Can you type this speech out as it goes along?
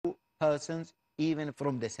persons, even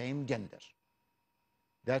from the same gender.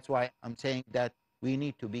 That's why I'm saying that we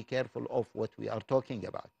need to be careful of what we are talking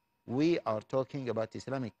about. We are talking about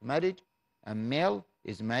Islamic marriage. A male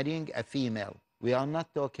is marrying a female. We are not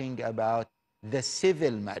talking about the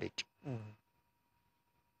civil marriage.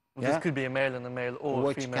 Well, this could be a male and a male, or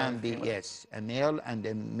which a female can and a be, female. yes, a male and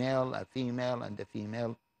a male, a female and a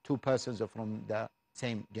female, two persons from the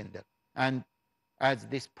same gender. And as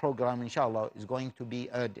this program, inshallah, is going to be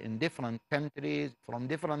aired in different countries, from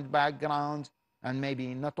different backgrounds, and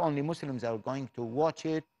maybe not only Muslims are going to watch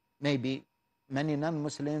it, maybe many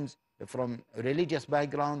non-Muslims from religious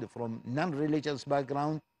background, from non-religious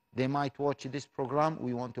background, they might watch this program.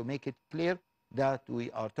 We want to make it clear that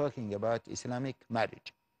we are talking about Islamic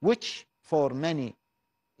marriage, which for many,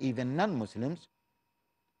 even non-Muslims,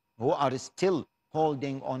 who are still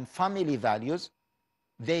holding on family values,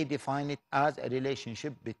 they define it as a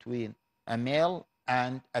relationship between a male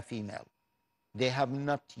and a female. They have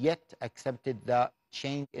not yet accepted the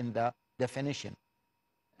change in the definition,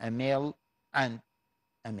 a male and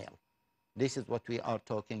a male. This is what we are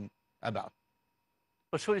talking about.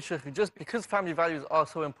 But surely, Sheikh, just because family values are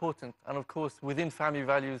so important, and of course, within family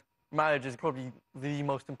values, marriage is probably the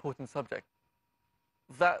most important subject,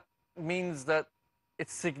 that means that it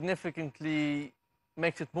significantly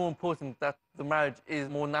makes it more important that the marriage is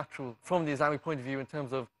more natural from the Islamic point of view, in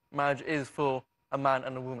terms of marriage is for a man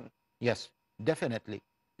and a woman. Yes, definitely.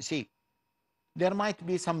 See, there might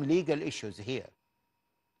be some legal issues here,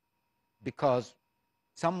 because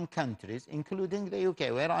some countries, including the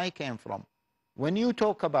UK, where I came from, when you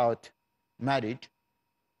talk about marriage,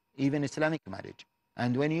 even Islamic marriage,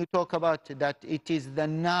 and when you talk about that it is the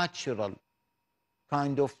natural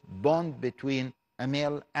kind of bond between a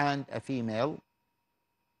male and a female,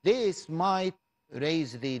 this might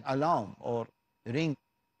raise the alarm or ring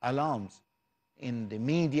alarms in the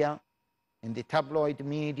media, in the tabloid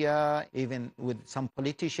media, even with some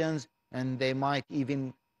politicians, and they might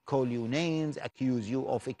even call you names, accuse you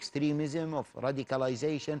of extremism, of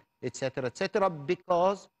radicalization, etc.,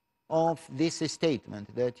 because of this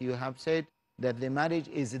statement that you have said that the marriage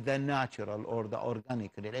is the natural or the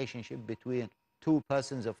organic relationship between two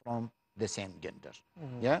persons from the same gender.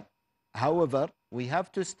 Yeah. However, we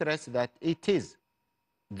have to stress that it is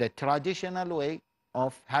the traditional way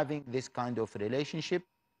of having this kind of relationship.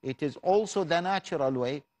 It is also the natural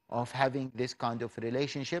way of having this kind of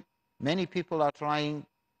relationship. Many people are trying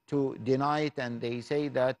to deny it, and they say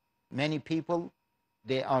that many people,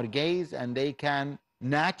 they are gays and they can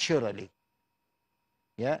naturally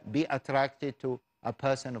be attracted to a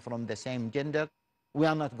person from the same gender. We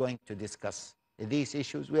are not going to discuss these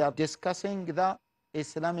issues. We are discussing the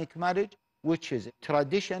Islamic marriage, which is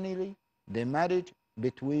traditionally the marriage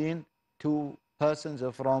between two persons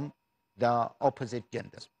from the opposite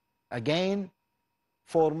genders. Again,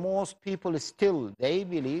 for most people still, they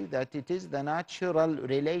believe that it is the natural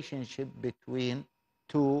relationship between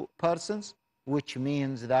two persons, which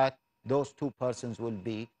means that those two persons will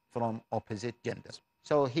be from opposite genders.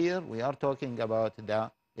 So here we are talking about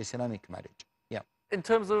the Islamic marriage. Yeah. In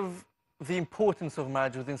terms of the importance of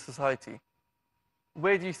marriage within society,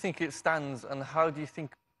 where do you think it stands, and how do you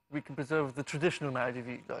think we can preserve the traditional marriage, if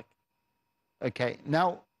you like? Okay.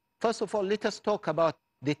 Now, first of all, let us talk about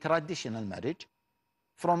the traditional marriage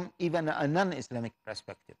from even a non-Islamic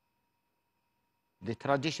perspective. The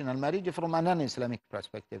traditional marriage from a non-Islamic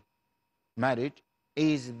perspective. Marriage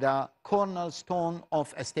is the cornerstone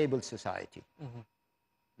of a stable society.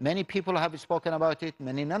 Many people have spoken about it.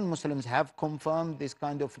 Many non-Muslims have confirmed this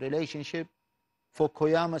kind of relationship.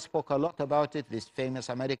 Fukuyama spoke a lot about it, this famous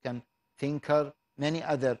American thinker. Many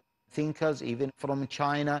other thinkers, even from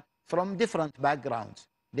China, from different backgrounds,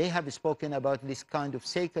 they have spoken about this kind of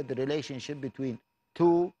sacred relationship between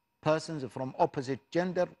two persons from opposite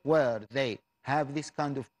gender, where they have this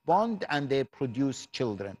kind of bond and they produce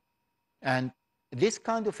children. And this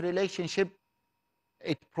kind of relationship,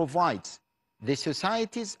 it provides the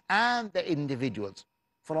societies and the individuals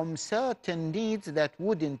from certain needs that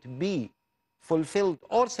wouldn't be fulfilled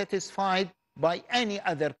or satisfied by any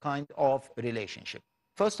other kind of relationship.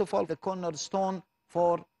 First of all, the cornerstone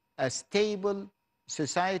for a stable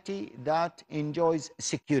society that enjoys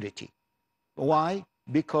security. Why?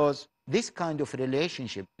 Because this kind of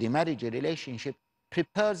relationship, the marriage relationship,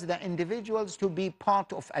 prepares the individuals to be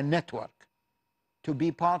part of a network, to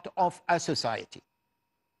be part of a society.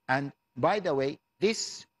 And by the way,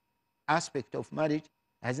 this aspect of marriage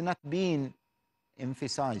has not been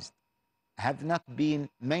emphasized, have not been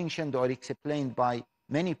mentioned or explained by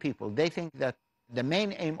many people. They think that the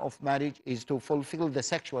main aim of marriage is to fulfill the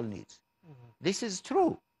sexual needs. This is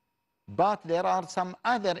true, But there are some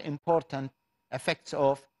other important effects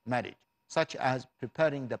of marriage, such as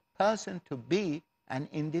preparing the person to be an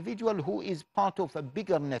individual who is part of a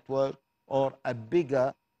bigger network or a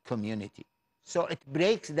bigger community. So it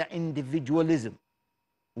breaks the individualism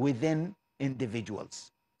within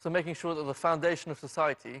individuals. So making sure that the foundation of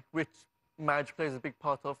society, which marriage plays a big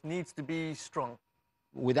part of, needs to be strong.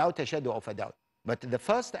 Without a shadow of a doubt. But the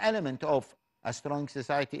first element of a strong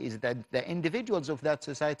society is that the individuals of that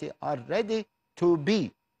society are ready to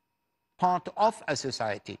be part of a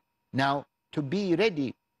society. Now, to be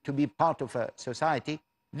ready to be part of a society,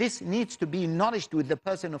 this needs to be nourished with the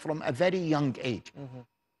person from a very young age.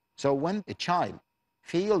 So when a child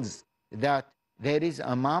feels that there is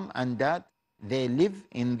a mom and dad, they live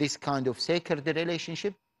in this kind of sacred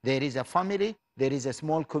relationship, there is a family, there is a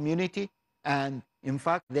small community, and in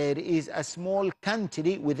fact, there is a small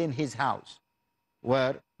country within his house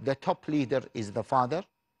where the top leader is the father,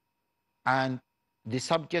 and the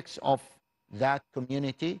subjects of that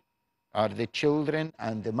community are the children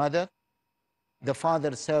and the mother. The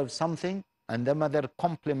father serves something, and the mother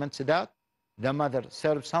complements that. The mother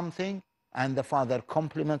serves something, and the father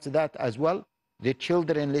complements that as well. The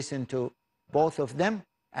children listen to both of them,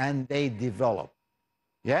 and they develop.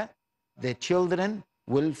 Yeah? The children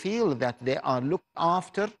will feel that they are looked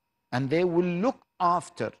after, and they will look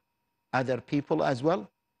after other people as well.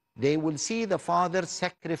 They will see the father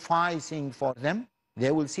sacrificing for them.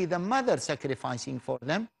 They will see the mother sacrificing for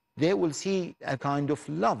them. They will see a kind of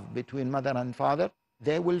love between mother and father.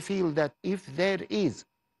 They will feel that if there is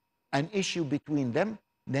an issue between them,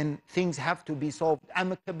 then things have to be solved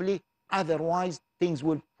amicably. Otherwise, things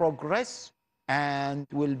will progress and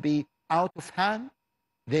will be out of hand.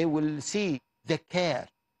 They will see the care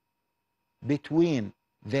between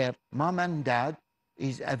their mom and dad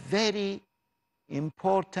is a very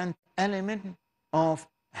important element of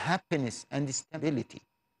happiness and stability.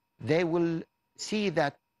 They will see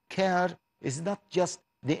that care is not just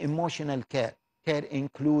the emotional care. Care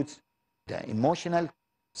includes the emotional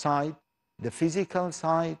side, the physical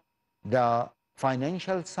side, the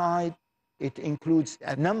financial side. It includes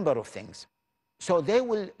a number of things. So they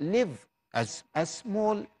will live as a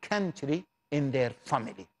small country in their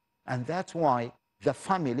family. And that's why the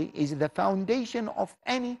family is the foundation of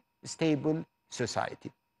any stable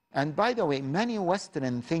society. And by the way, many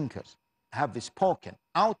Western thinkers have spoken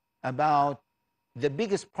out about the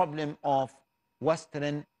biggest problem of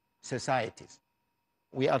Western societies.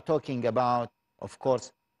 We are talking about, of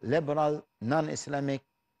course, liberal, non-Islamic,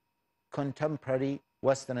 contemporary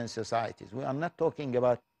Western societies. We are not talking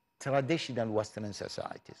about traditional Western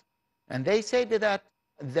societies. And they say that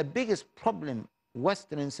the biggest problem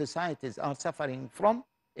Western societies are suffering from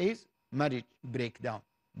is marriage breakdown.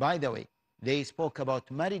 By the way, they spoke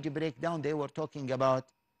about marriage breakdown. They were talking about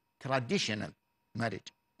traditional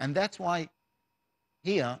marriage. And that's why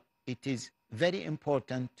here it is very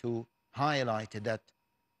important to highlight that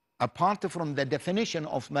apart from the definition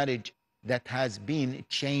of marriage that has been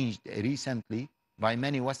changed recently by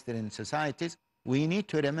many Western societies, we need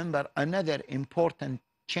to remember another important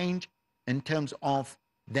change in terms of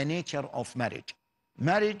the nature of marriage.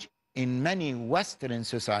 Marriage in many Western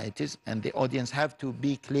societies, and the audience have to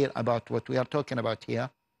be clear about what we are talking about here,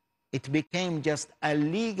 it became just a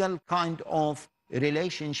legal kind of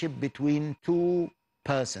relationship between two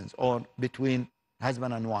persons or between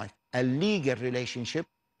husband and wife, a legal relationship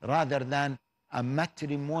rather than a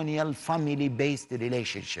matrimonial family-based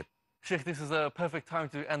relationship. Sheikh, this is a perfect time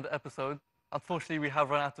to end the episode. Unfortunately, we have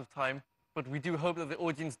run out of time, but we do hope that the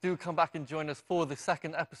audience do come back and join us for the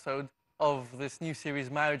second episode of this new series,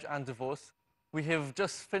 Marriage and Divorce. We have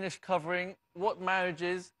just finished covering what marriage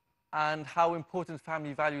is and how important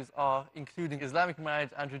family values are, including Islamic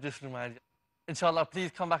marriage and traditional marriage. Inshallah,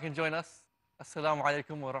 please come back and join us. Assalamu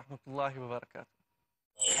alaikum wa rahmatullahi wa barakatuh.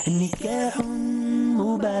 نكاح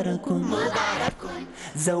مبارك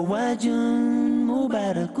زواج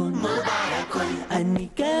مبارك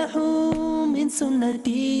النكاح من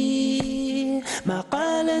سنتي ما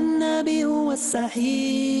قال النبي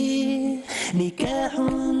والصحيح نكاح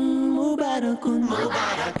مبارك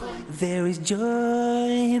There is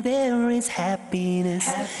joy, there is happiness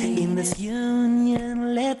in this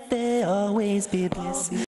union, let there always be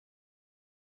bliss.